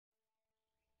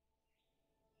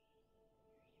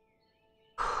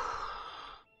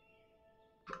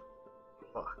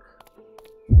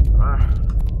Alright.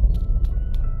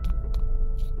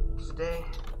 Stay.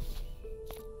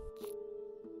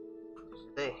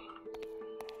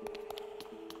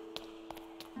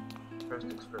 First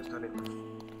things first, I need to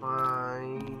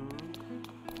find...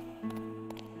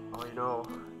 Oh, you know...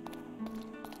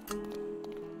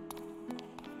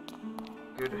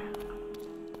 Good.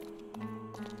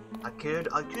 I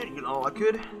could, you know,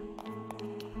 You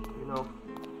know...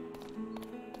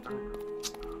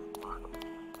 Fuck.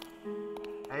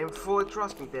 I am fully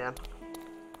trusting Dan.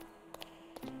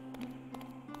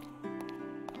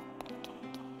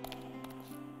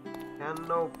 Can't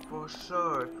know for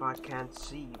sure if I can't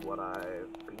see what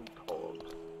I've been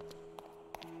told.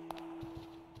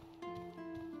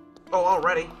 Oh,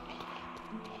 already.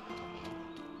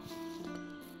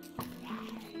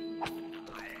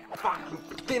 Fucking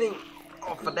beginning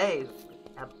of the day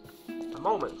at the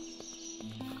moment.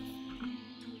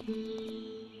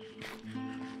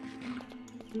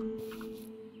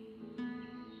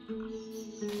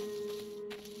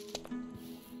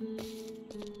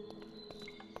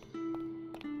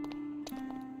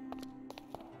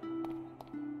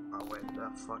 Oh wait,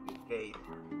 that fucking gate.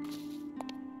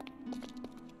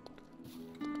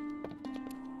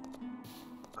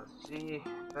 Let's see.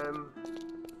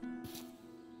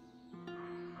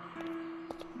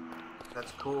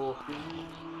 That's cool.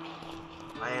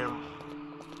 I am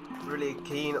really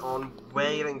keen on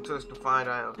waiting just to find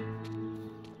out.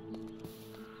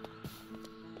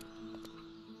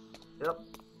 Yep.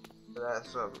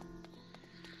 That's some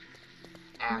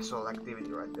asshole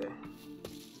activity right there.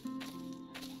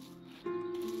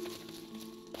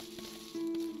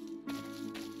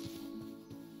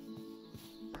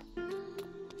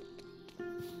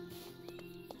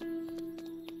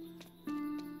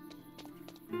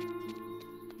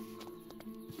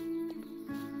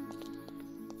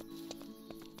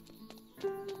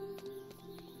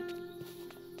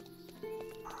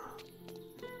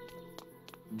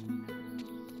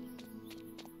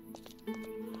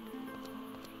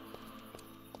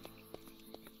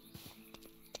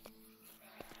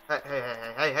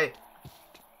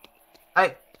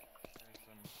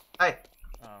 Hey!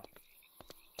 Oh.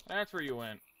 That's where you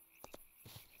went.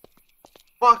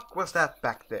 Fuck was that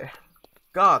back there?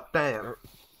 God damn.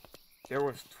 There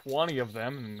was 20 of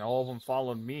them, and all of them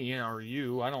followed me, or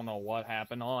you. I don't know what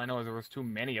happened. All I know is there was too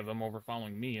many of them over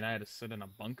following me, and I had to sit in a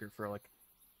bunker for, like,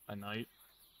 a night.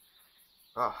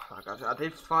 Oh, I got you. I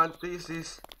did find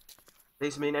these.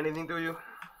 These mean anything to you?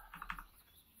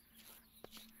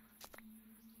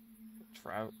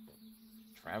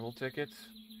 Travel tickets?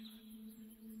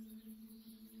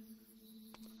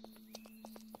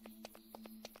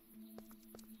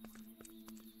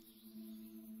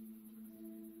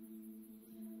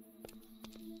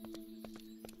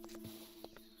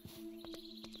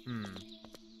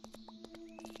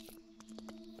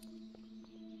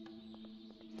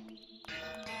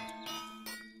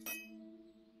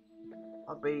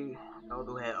 I'll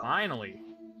do hell. Finally!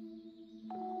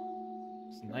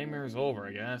 This nightmare's over,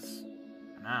 I guess.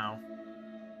 For now.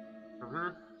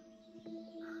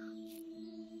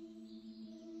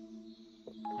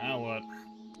 Now what?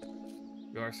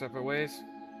 Go our separate ways?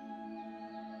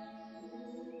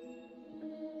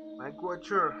 I'm quite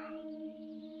sure.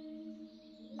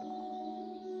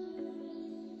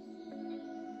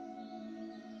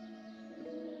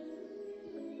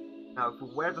 Now, if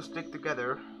we were to stick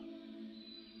together,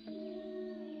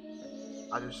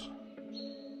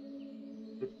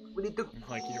 we need to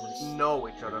Like you were know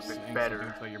each other a bit better.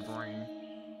 Into your brain.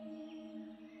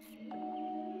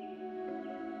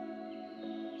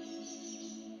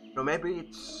 So maybe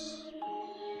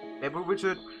we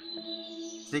should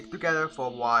stick together for a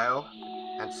while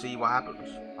and see what happens,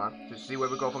 huh? To see where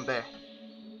we go from there.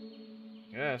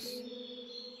 Yes.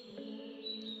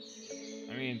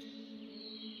 I mean,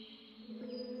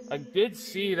 I did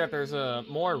see that there's a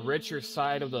more richer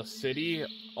side of the city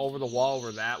over the wall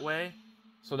over that way.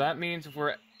 So that means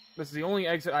this is the only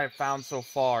exit I've found so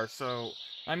far, so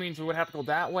that means we would have to go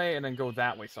that way and then go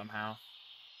that way somehow.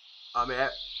 I mean,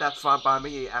 that's fine by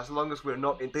me, as long as we're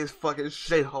not in this fucking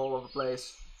shithole of a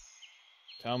place.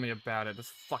 Tell me about it,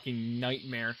 this fucking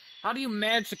nightmare. How do you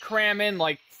manage to cram in,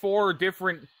 like, 4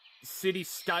 different city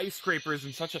skyscrapers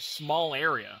in such a small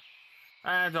area?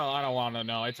 I don't want to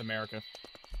know, it's America.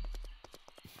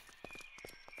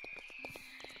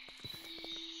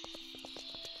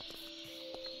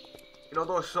 You know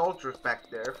those soldiers back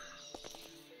there?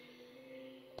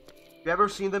 Have you ever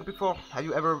seen them before? Have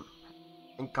you ever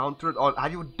encountered, or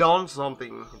have you done something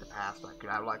in the past? Like,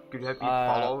 could you have been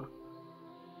followed?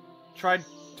 Tried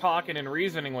talking and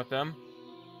reasoning with them.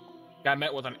 Got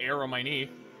met with an arrow in my knee.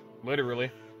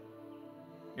 Literally.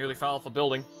 Nearly fell off a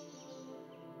building.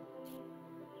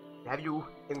 Have you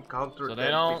encountered So they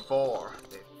them don't... before?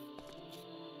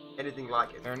 Anything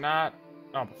like it? They're not...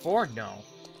 Oh, before? No.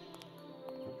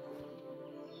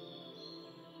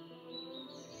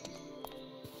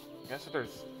 I guess if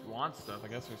there's want stuff, I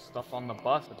guess there's stuff on the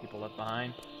bus that people left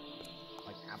behind.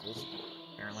 Like apples,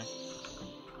 apparently.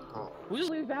 Oh. Who just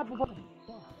leaves apples on the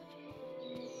bus?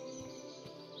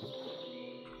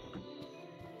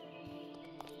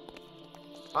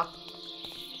 Huh?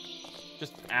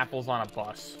 Just apples on a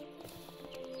bus.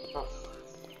 Oh.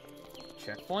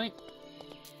 Checkpoint?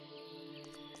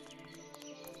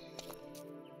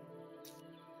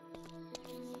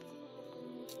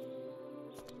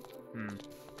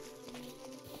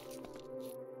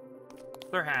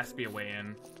 There has to be a way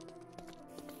in.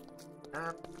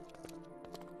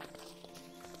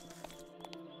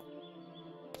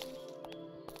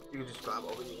 You can just grab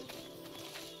over here.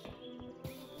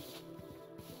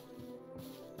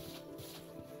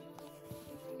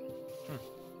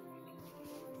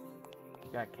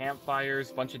 Got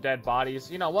campfires, bunch of dead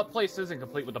bodies. You know, what place isn't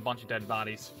complete with a bunch of dead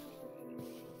bodies?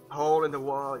 Hole in the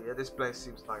wall. Yeah, this place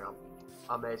seems like an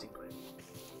amazing place.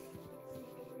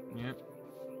 Yep.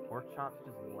 Pork chops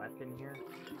just left in here.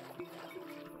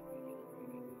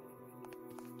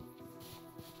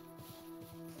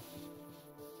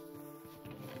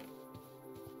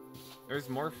 There's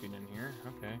morphine in here.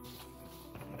 Okay.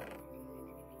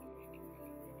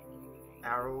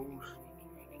 Arrows.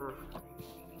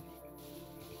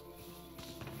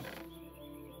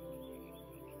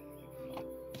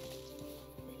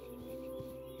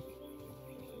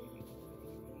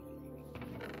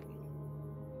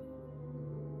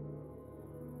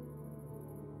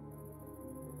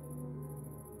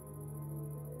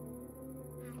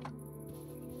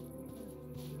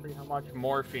 See how much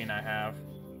morphine I have.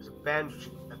 There's a bench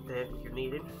at the end if you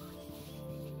need it.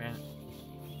 Man.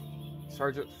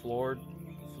 Sergeant Floored.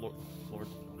 Floored.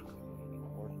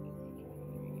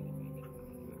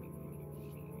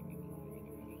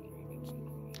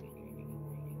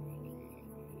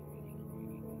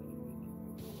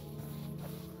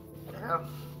 Yeah.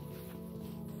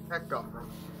 Heck off.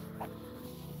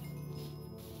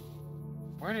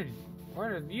 Where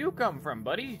did you come from,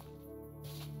 buddy?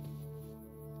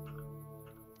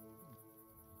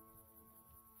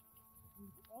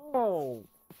 Oh.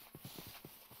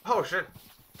 Oh shit.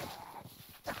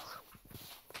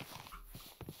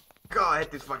 God, I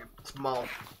hate these fucking small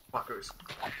fuckers.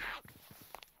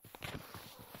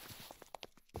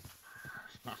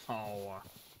 Oh.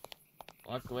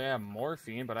 Luckily I have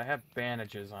morphine, but I have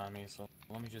bandages on me, so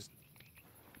let me just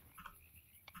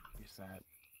use that.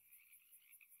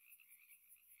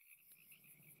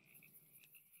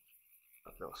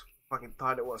 Those fucking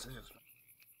tight it was. Just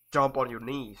jump on your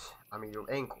knees. I mean your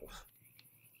ankles.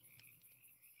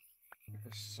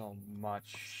 There's so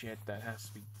much shit that has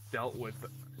to be dealt with.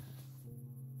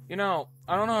 You know,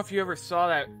 I don't know if you ever saw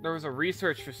that there was a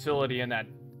research facility in that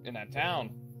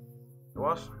town. It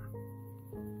was?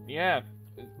 Yeah.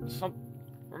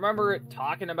 Remember it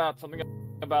talking about something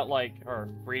about like, or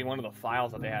reading one of the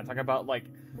files that they had, talking about like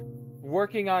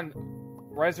working on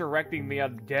resurrecting the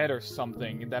undead or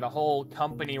something, that a whole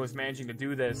company was managing to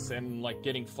do this and like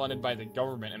getting funded by the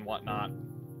government and whatnot.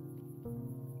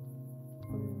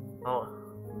 Oh.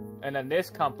 And then this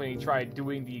company tried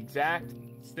doing the exact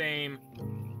same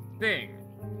thing.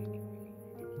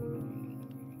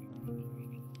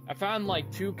 I found like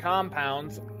 2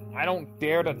 compounds. I don't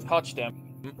dare to touch them.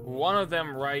 One of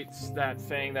them writes that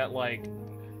saying that like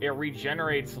it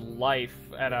regenerates life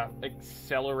at a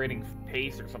accelerating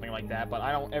pace or something like that, but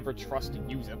I don't ever trust to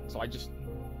use it, so I just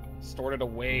stored it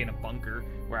away in a bunker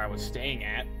where I was staying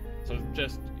at. So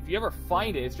just, if you ever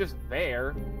find it, it's just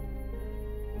there.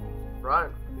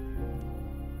 Right.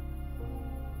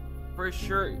 I'm pretty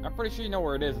sure you know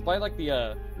where it is. It's by like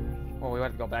the well, we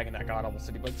have to go back in that god awful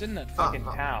city, but it's in that fucking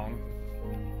town.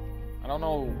 I don't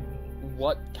know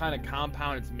what kind of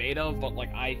compound it's made of, but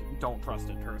like I don't trust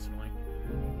it personally.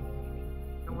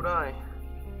 Who would I?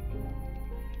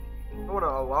 I wanna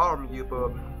alarm you,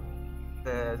 but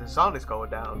the sun is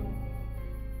going down.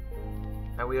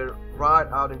 And we're right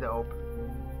out in the open.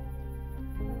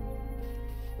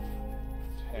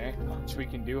 Okay, much we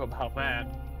can do about that.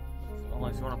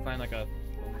 Unless you want to find like a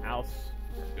house,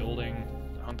 building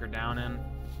to hunker down in.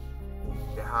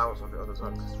 The house on the other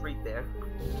side of the street there.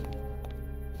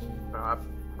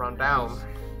 Run down.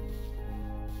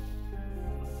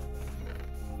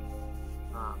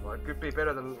 Ah, well, it could be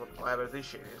better than whatever this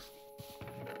shit is.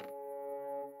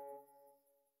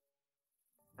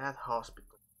 That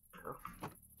hospital. You know?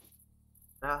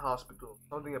 That hospital,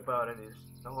 something about it is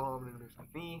no harmless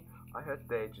to me. I heard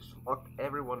they just locked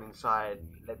everyone inside,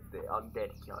 let the undead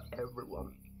kill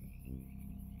everyone.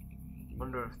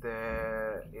 Wonder if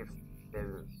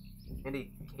the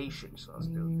medications are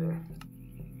still there.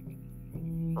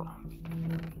 Oh.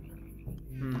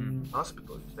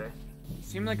 Hospital is there.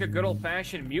 Seemed like a good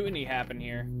old-fashioned mutiny happened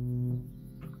here.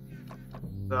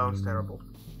 Sounds terrible.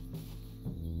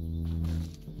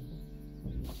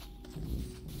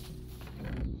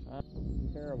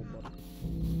 Terrible.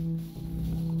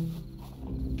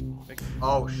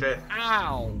 Oh shit.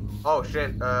 Ow! Oh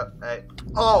shit, hey.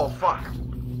 Oh fuck!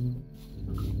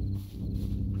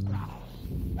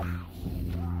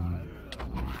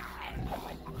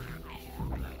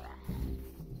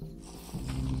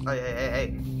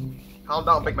 Hey. Calm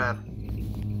down, big man.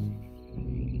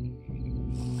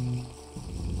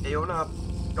 Hey, you wanna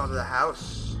go to the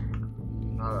house?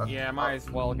 Yeah, I might as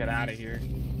well get out of here.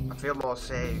 I feel more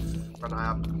safe when I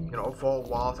have, you know, 4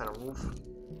 walls and a roof.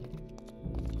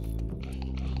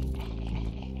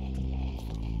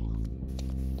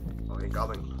 Oh,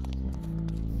 incoming.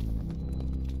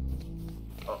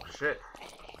 Oh, shit.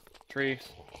 Trees.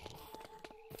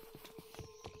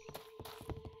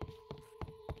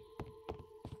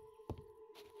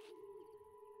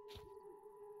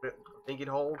 Think it'd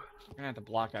hold? I'm gonna have to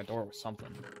block that door with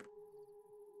something.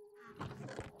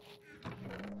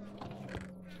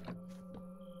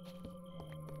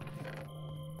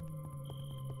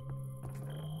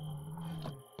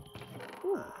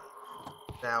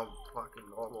 Now fucking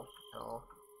normal. Hell.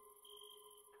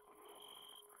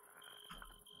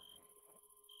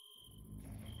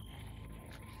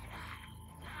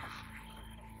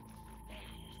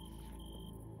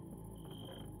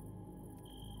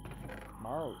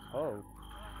 Tomorrow's hope.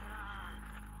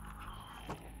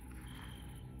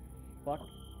 What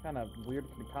kind of weird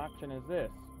concoction is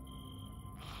this?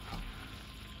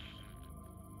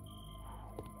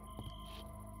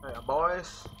 Hey,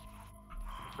 boys.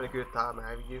 Been a good time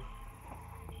having you.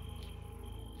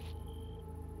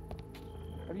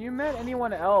 Have you met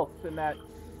anyone else in that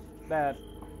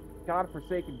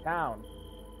godforsaken town?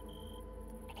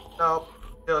 No,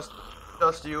 just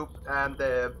you and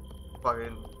the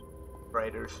fucking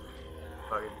raiders,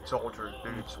 fucking soldier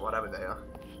dudes, whatever they are.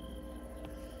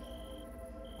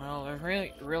 Well, there's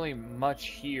really much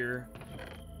here.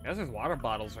 I guess there's water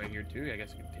bottles right here too. I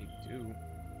guess you can take 2.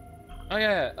 Oh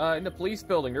yeah, in the police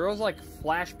building there was like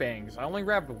flashbangs. I only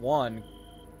grabbed 1.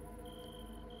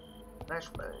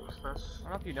 Flashbangs, that's... I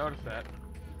don't know if you noticed that.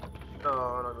 No,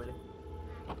 not really.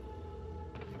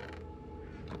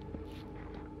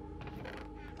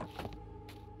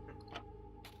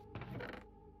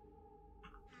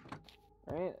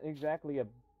 There ain't exactly a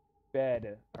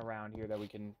bed around here that we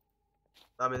can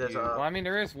I mean, there's use. Well, I mean,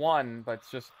 there is one, but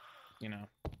it's just, you know.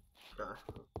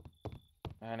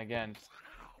 And again...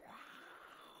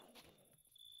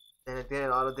 And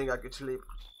again, I don't think I could sleep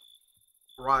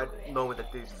right knowing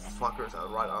that these fuckers are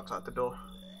right outside the door.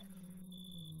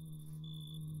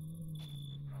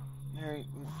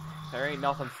 There ain't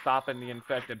nothing stopping the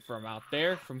infected from out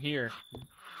there, from here.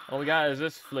 All we got is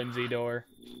this flimsy door.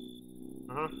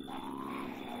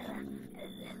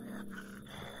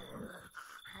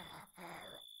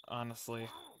 Honestly.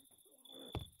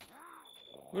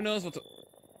 Who knows what's...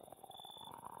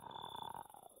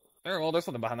 Well, there's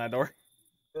something behind that door.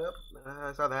 Yep,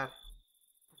 I saw that.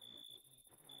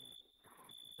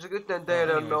 It's a good thing they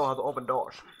don't know how to open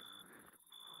doors.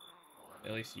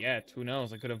 At least, yeah, who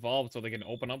knows? They could evolve so they can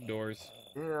open up doors.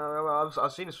 Yeah, well,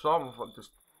 I've seen some of them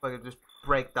just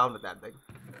break down the damn thing.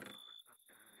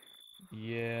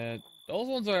 Yeah, those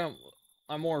ones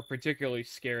I'm more particularly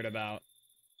scared about.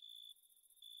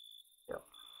 Yep.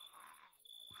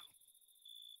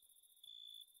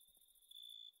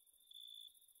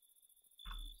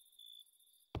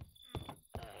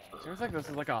 Seems like this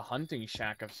is like a hunting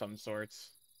shack of some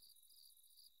sorts.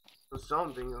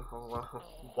 Something,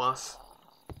 was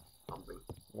something.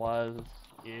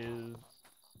 Is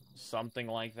something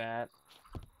like that.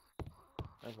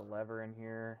 There's a lever in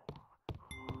here.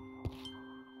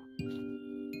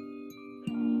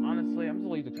 Honestly, I'm just gonna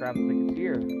leave the travel tickets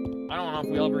here. I don't know if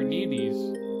we'll ever need these.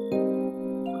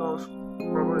 Close.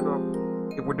 Probably not.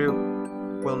 If we do,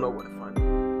 we'll know what.